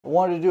I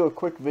wanted to do a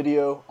quick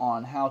video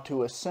on how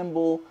to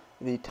assemble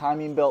the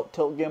TimingBelt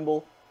tilt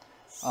gimbal.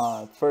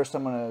 First,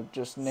 I'm going to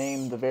just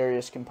name the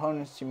various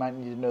components you might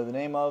need to know the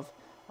name of.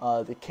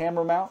 The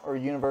camera mount or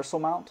universal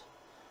mount.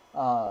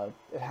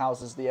 It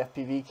houses the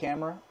FPV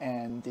camera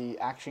and the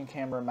action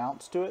camera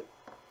mounts to it.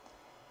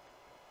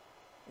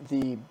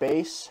 The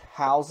base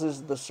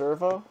houses the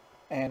servo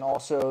and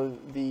also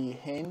the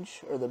hinge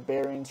or the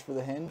bearings for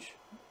the hinge,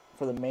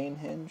 for the main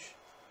hinge.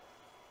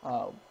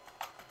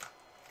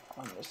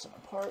 I'm missing a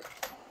part.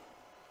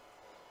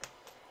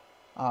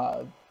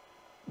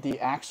 The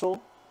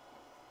axle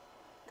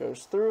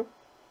goes through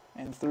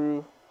and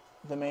through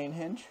the main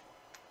hinge.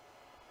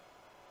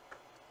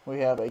 We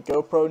have a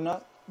GoPro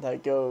nut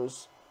that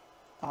goes,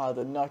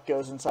 the nut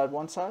goes inside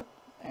one side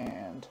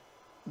and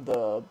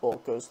the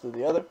bolt goes through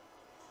the other.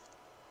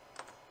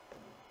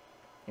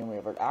 And we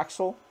have our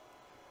axle.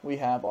 We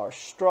have our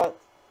strut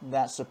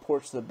that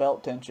supports the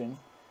belt tension,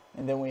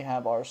 and then we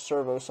have our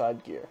servo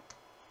side gear.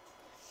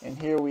 And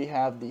here we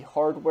have the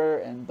hardware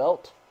and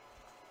belt.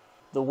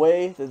 The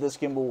way that this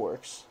gimbal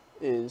works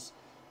is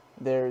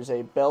there's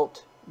a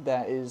belt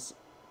that is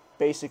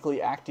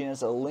basically acting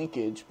as a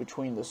linkage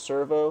between the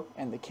servo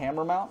and the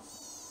camera mount.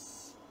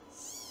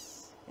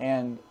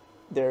 And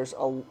there's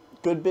a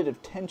good bit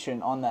of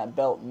tension on that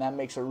belt, and that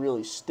makes a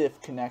really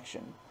stiff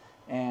connection.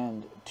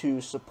 And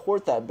to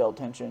support that belt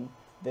tension,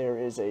 there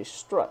is a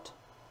strut.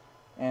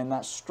 And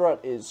that strut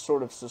is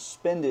sort of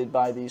suspended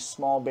by these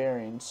small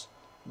bearings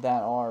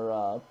that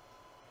are,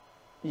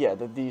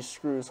 that these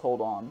screws hold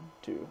on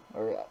to.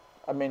 Or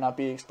I may not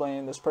be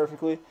explaining this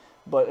perfectly,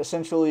 but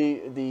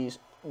essentially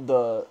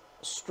the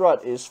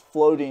strut is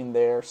floating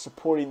there,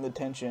 supporting the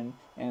tension,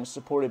 and is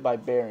supported by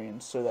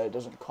bearings so that it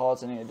doesn't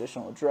cause any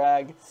additional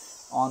drag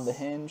on the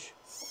hinge.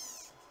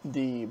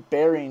 The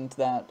bearings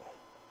that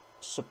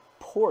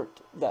support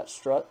that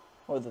strut,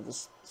 or that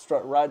the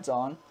strut rides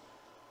on,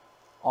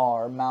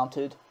 are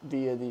mounted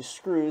via these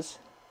screws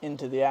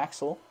into the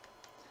axle.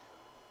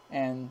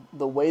 And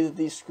the way that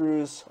these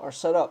screws are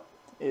set up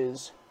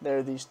is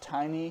they're these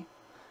tiny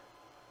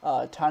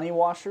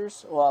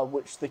washers,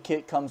 which the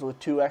kit comes with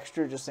 2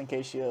 extra just in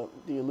case you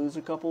lose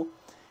a couple.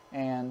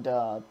 And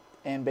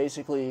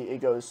basically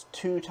it goes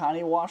 2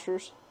 tiny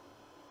washers,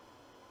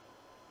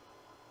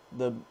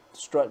 the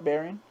strut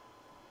bearing,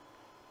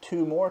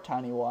 2 more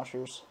tiny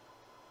washers,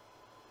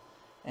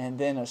 and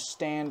then a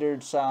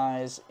standard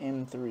size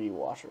M3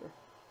 washer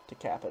to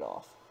cap it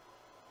off.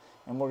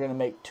 And we're going to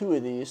make 2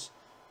 of these,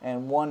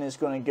 and one is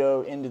going to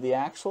go into the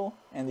axle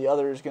and the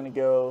other is going to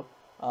go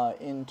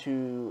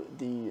into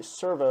the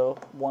servo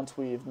once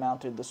we've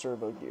mounted the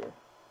servo gear.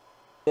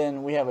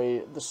 Then we have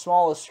the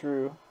smallest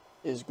screw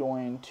is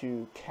going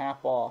to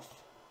cap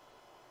off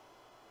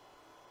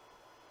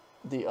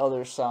the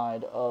other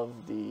side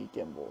of the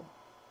gimbal,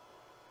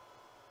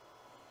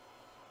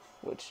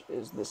 which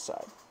is this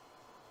side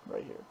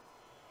right here.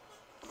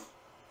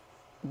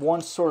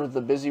 Once sort of the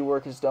busy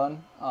work is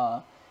done,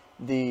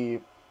 the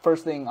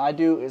first thing I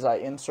do is I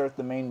insert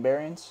the main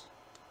bearings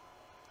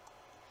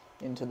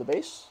into the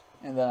base,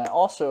 and then I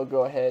also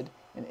go ahead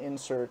and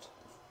insert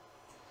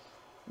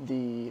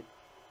the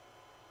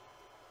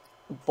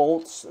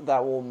bolts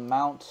that will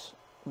mount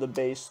the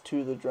base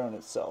to the drone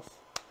itself.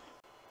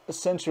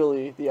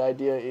 Essentially, the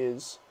idea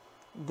is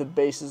the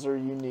bases are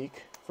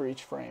unique for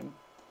each frame,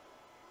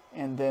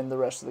 and then the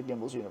rest of the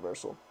gimbal is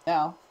universal.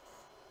 Now,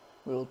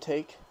 we will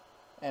take,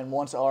 and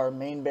once our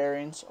main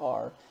bearings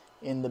are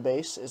in the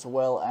base as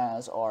well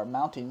as our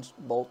mounting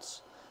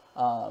bolts,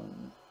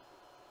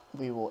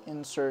 we will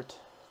insert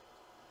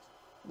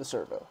the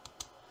servo.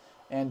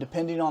 And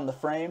depending on the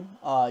frame,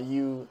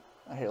 here,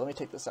 let me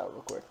take this out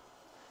real quick.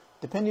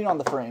 Depending on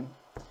the frame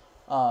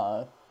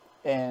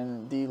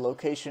and the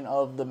location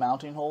of the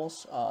mounting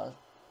holes,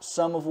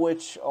 some of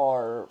which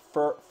are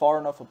far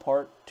enough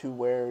apart to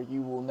where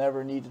you will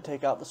never need to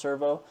take out the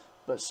servo,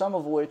 but some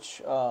of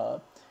which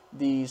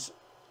these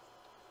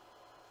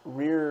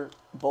rear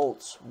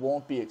bolts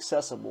won't be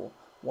accessible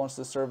once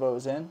the servo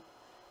is in.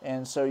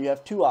 And so you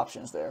have 2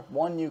 options there.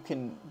 One, you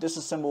can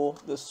disassemble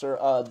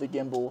the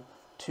gimbal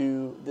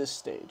to this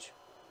stage.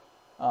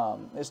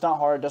 It's not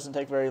hard, it doesn't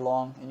take very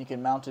long, and you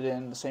can mount it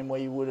in the same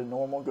way you would a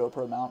normal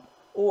GoPro mount.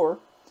 Or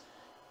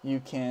you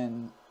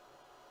can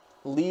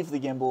leave the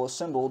gimbal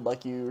assembled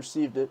like you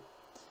received it,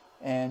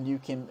 and you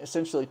can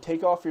essentially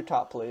take off your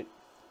top plate,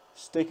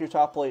 stick your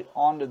top plate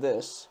onto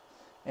this,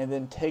 and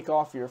then take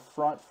off your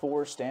front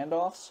 4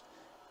 standoffs,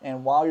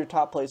 and while your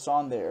top plate's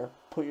on there,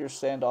 put your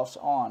standoffs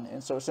on.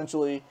 And so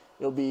essentially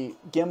it'll be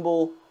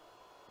gimbal,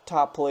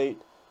 top plate,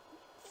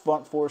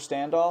 front 4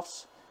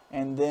 standoffs,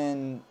 and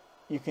then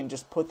you can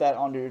just put that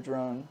onto your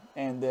drone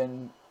and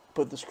then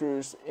put the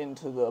screws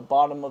into the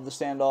bottom of the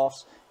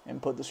standoffs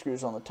and put the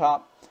screws on the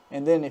top.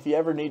 And then if you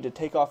ever need to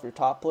take off your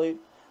top plate,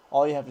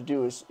 all you have to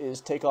do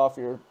is take off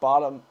your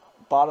bottom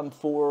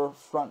 4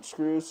 front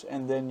screws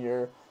and then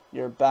your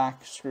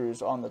back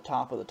screws on the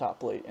top of the top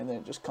plate, and then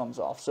it just comes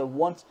off. So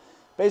once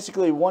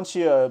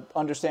you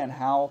understand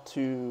how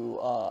to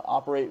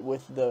operate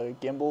with the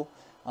gimbal,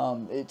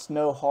 it's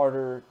no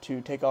harder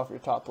to take off your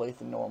top plate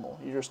than normal.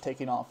 You're just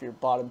taking off your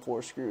bottom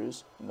 4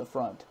 screws in the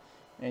front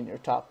and your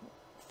top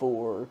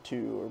 4 or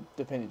 2, or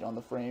depending on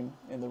the frame,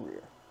 in the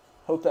rear.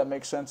 Hope that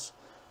makes sense.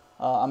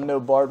 I'm no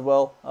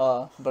Bardwell,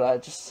 but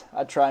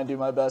I try and do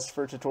my best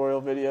for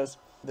tutorial videos.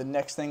 The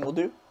next thing we'll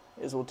do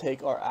is we'll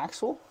take our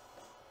axle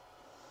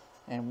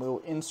and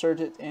we'll insert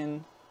it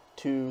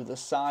into the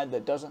side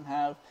that doesn't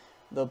have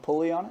the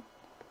pulley on it.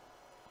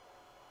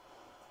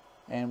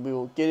 And we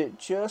will get it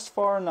just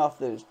far enough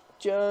that it's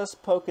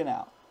just poking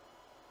out.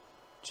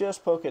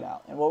 Just poking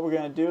out. And what we're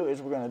going to do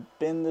is we're going to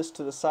bend this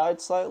to the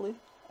side slightly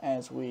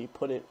as we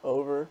put it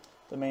over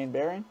the main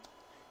bearing.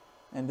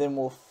 And then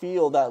we'll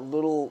feel that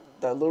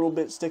little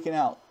bit sticking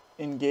out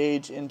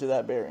engage into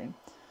that bearing.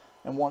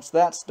 And once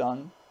that's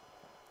done,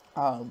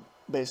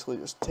 basically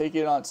just take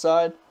it on its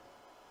side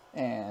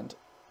and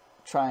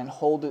try and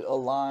hold it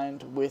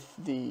aligned with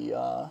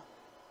the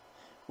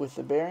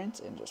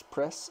bearings and just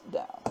press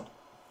down.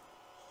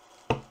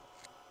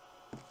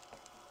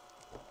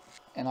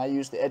 And I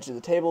use the edge of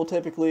the table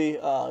typically,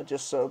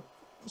 just so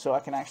I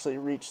can actually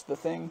reach the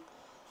thing.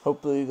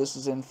 Hopefully this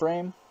is in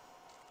frame.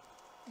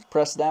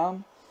 Press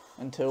down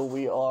until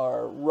we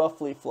are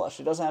roughly flush.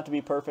 It doesn't have to be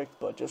perfect,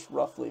 but just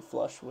roughly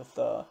flush with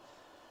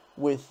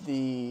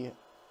the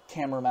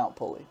camera mount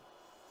pulley.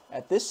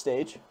 At this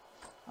stage,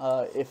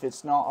 if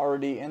it's not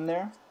already in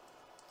there,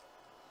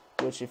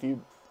 which if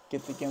you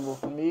get the gimbal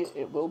from me,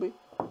 it will be,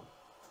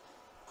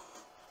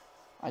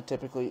 I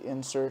typically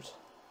insert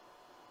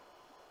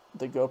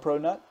the GoPro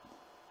nut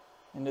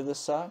into this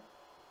side.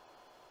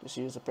 Just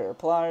use a pair of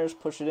pliers,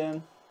 push it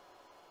in,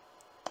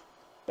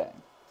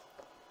 bang.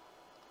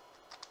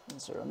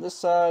 Insert on this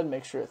side,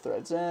 make sure it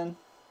threads in,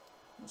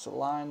 it's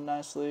aligned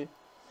nicely.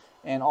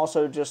 And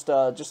also just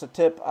a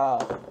tip,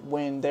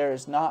 when there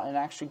is not an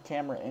action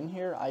camera in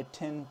here, I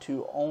tend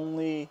to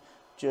only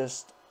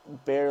just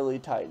barely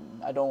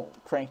tighten. I don't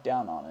crank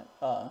down on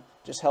it.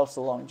 Just helps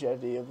the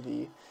longevity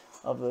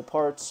of the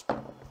parts.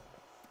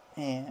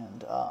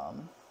 And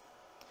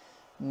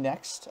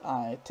next,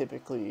 I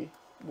typically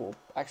will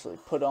actually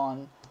put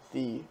on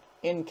the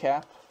end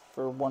cap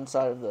for one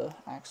side of the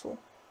axle.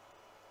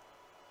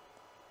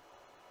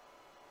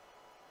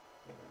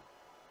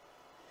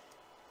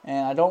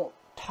 And I don't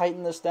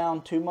tighten this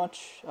down too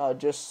much,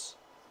 just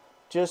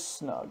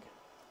snug.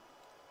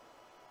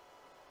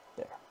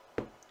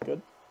 There,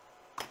 good.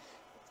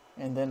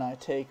 And then I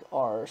take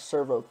our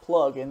servo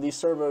plug, and these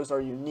servos are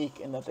unique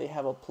in that they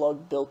have a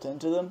plug built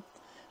into them,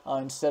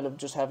 instead of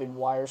just having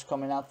wires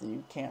coming out that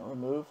you can't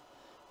remove.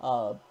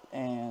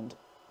 And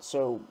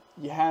so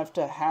you have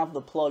to have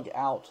the plug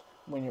out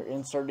when you're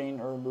inserting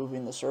or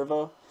removing the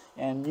servo,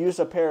 and use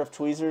a pair of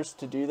tweezers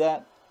to do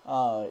that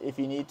if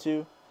you need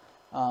to.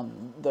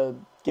 The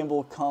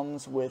gimbal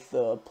comes with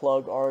the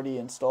plug already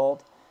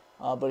installed,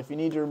 but if you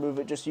need to remove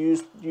it, just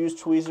use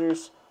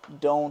tweezers.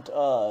 Don't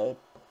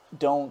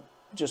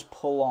just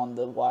pull on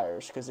the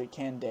wires, because it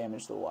can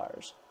damage the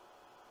wires.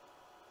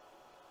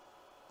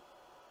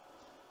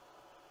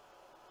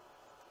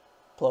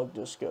 Plug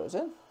just goes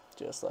in,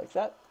 just like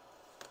that.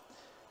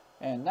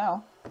 And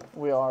now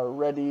we are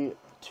ready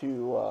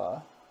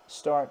to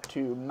start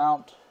to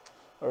mount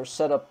or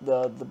set up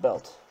the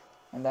belt.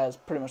 And that is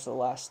pretty much the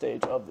last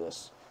stage of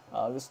this.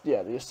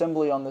 The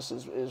assembly on this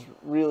is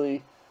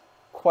really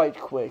quite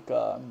quick.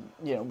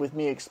 With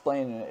me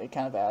explaining it, it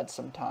kind of adds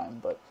some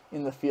time, but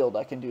in the field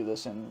I can do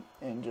this in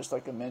just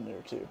like a minute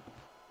or two.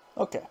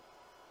 Okay.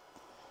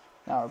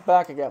 Now we're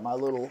back. I got my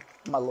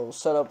little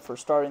setup for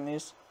starting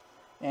these.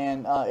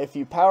 And if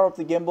you power up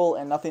the gimbal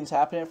and nothing's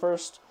happening at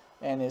first,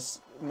 and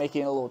it's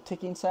making a little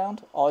ticking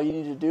sound, all you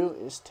need to do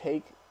is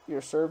take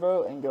your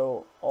servo and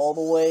go all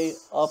the way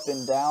up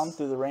and down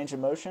through the range of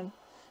motion,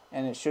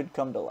 and it should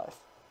come to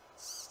life.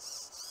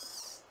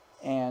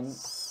 And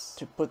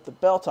to put the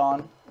belt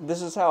on,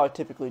 this is how I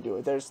typically do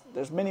it.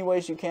 There's many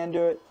ways you can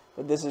do it,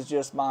 but this is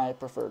just my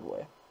preferred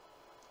way.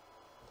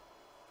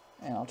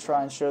 And I'll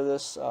try and show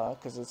this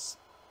because it's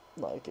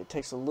like it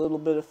takes a little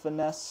bit of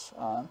finesse,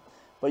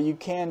 but you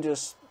can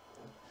just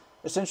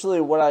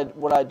essentially what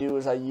I do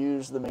is I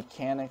use the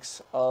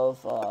mechanics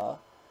of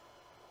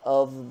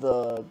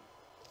the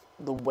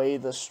way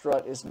the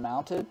strut is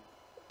mounted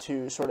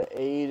to sort of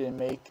aid and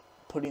make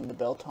putting the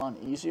belt on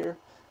easier.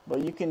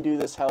 But you can do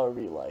this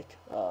however you like.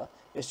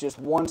 It's just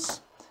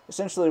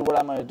essentially what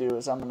I'm going to do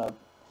is I'm going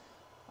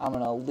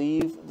to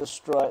leave the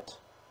strut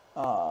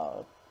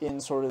in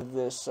sort of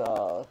this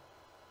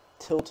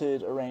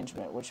tilted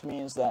arrangement, which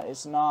means that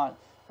it's not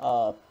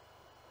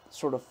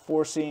sort of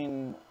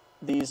forcing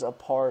these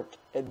apart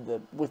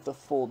with the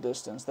full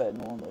distance that it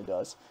normally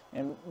does.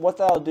 And what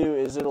that'll do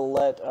is it'll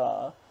let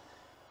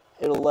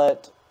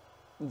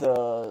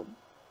the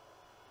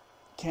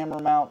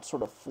camera mount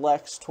sort of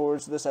flex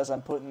towards this as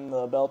I'm putting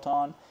the belt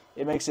on.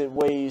 It makes it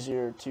way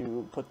easier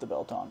to put the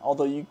belt on.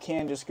 Although you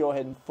can just go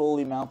ahead and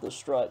fully mount the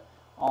strut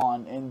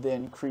on and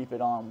then creep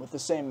it on with the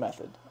same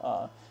method.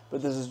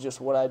 But this is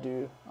just what I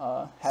do,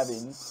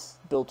 having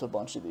built a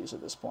bunch of these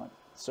at this point.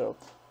 So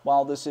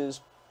while the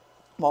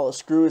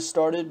screw is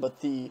started,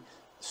 but the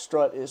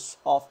strut is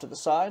off to the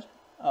side,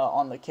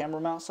 on the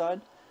camera mount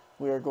side,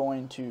 we are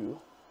going to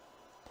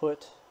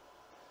put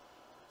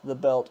the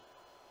belt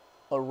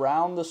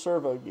around the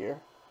servo gear,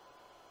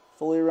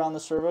 fully around the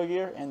servo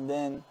gear, and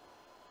then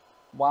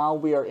while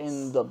we are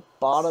in the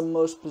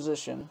bottommost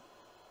position,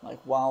 like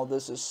while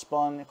this is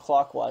spun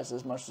clockwise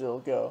as much as it'll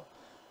go,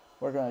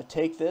 we're going to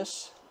take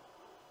this,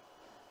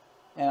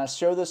 and I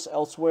show this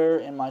elsewhere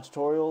in my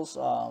tutorials,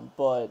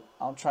 but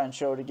I'll try and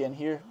show it again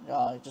here,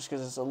 just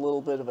because it's a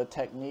little bit of a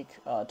technique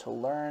to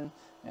learn,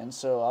 and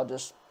so I'll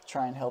just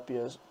try and help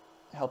you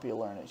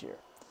learn it here.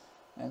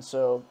 And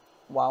so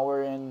while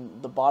we're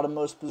in the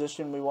bottommost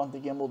position we want the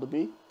gimbal to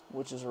be,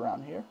 which is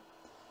around here,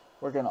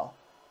 we're going to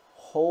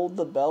hold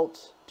the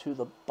belt to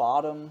the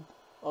bottom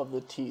of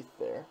the teeth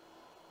there,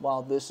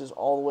 while this is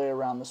all the way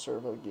around the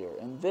servo gear.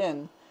 And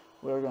then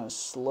we're going to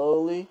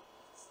slowly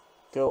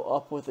go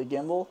up with the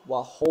gimbal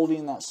while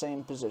holding that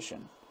same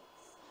position.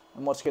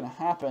 And what's going to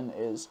happen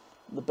is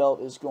the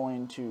belt is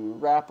going to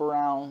wrap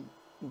around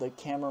the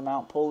camera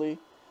mount pulley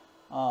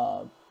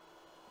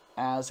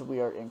as we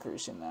are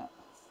increasing that.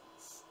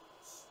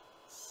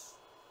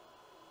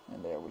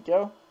 And there we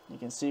go. You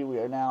can see we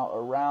are now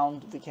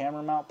around the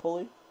camera mount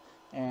pulley,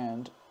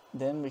 and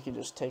then we can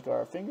just take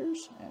our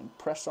fingers and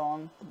press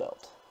on the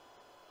belt.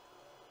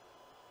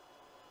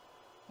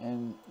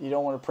 And you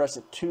don't want to press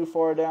it too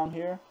far down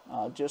here,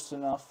 just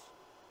enough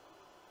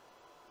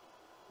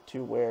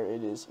to where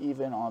it is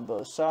even on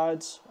both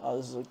sides.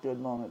 This is a good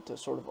moment to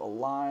sort of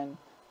align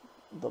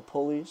the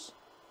pulleys,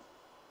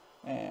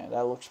 and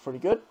that looks pretty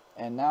good.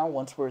 And now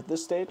once we're at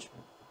this stage,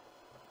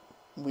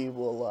 we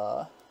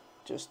will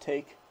just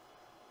take,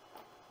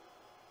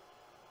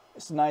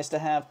 it's nice to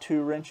have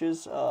 2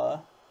 wrenches,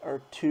 or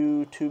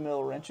two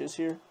 2mm wrenches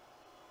here.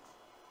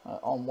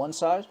 On one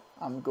side,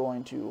 I'm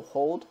going to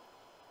hold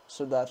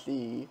so that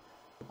the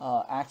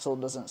axle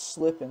doesn't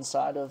slip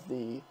inside of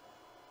the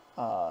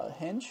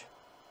hinge,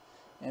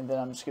 and then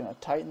I'm just going to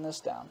tighten this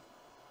down.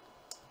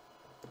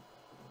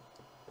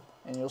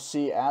 And you'll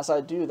see as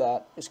I do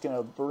that, it's going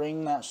to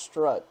bring that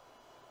strut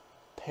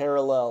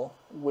parallel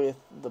with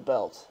the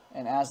belt,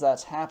 and as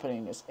that's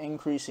happening, it's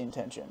increasing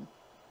tension.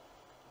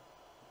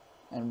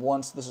 And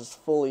once this is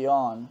fully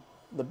on,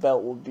 the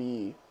belt will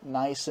be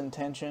nice and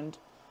tensioned,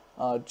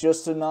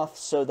 just enough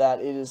so that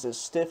it is as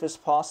stiff as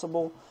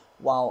possible,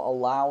 while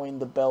allowing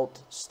the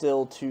belt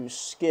still to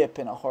skip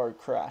in a hard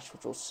crash,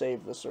 which will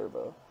save the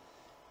servo.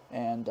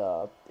 And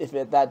if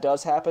that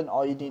does happen,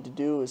 all you need to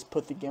do is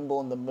put the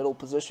gimbal in the middle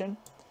position,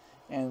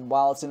 and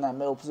while it's in that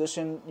middle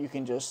position, you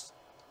can just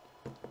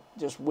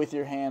with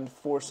your hand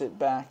force it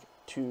back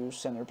to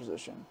center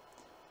position.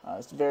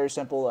 It's very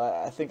simple.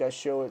 I think I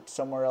show it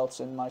somewhere else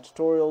in my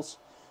tutorials.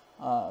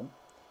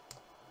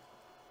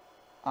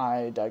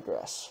 I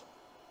digress.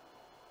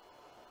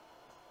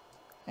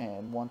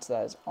 And once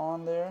that is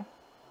on there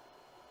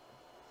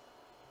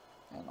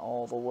and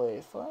all the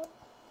way flat,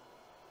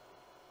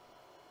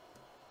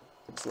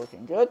 it's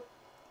looking good.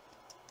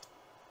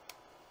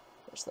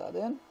 Press that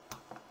in,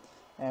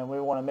 and we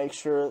want to make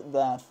sure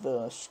that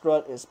the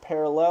strut is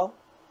parallel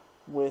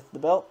with the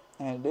belt,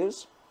 and it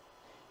is,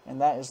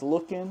 and that is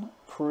looking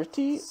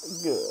pretty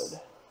good.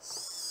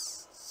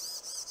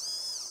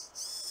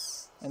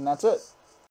 And that's it.